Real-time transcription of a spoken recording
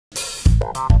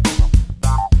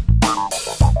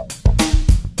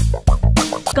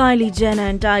Kylie Jenner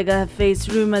and Tyga have faced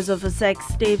rumors of a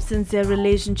sex tape since their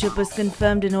relationship was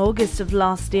confirmed in August of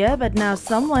last year, but now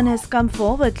someone has come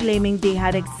forward claiming they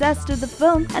had access to the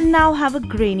film and now have a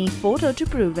grainy photo to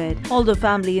prove it. Although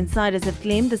family insiders have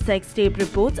claimed the sex tape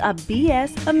reports are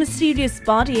BS, a mysterious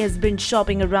party has been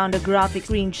shopping around a graphic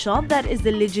screenshot that is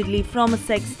allegedly from a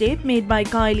sex tape made by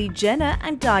Kylie Jenner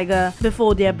and Tyga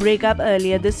before their breakup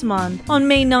earlier this month. On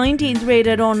May 19th,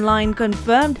 Radar Online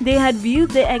confirmed they had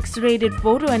viewed the X-rated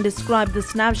photo and described the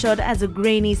snapshot as a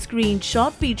grainy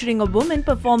screenshot featuring a woman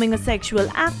performing a sexual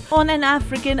act on an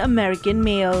African-American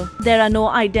male. There are no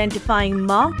identifying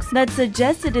marks that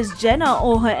suggest it is Jenner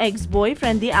or her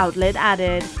ex-boyfriend, the outlet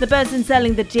added. The person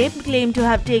selling the tape claimed to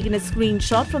have taken a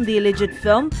screenshot from the alleged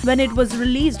film when it was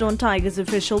released on Tyga's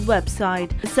official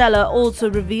website. The seller also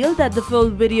revealed that the full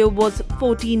video was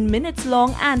 14 minutes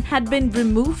long and had been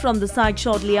removed from the site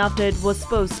shortly after it was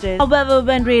posted. However,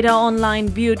 when Radar Online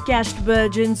viewed cached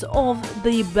versions of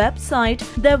the website,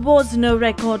 there was no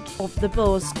record of the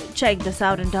post. Check this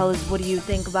out and tell us what you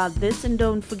think about this, and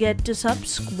don't forget to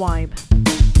subscribe.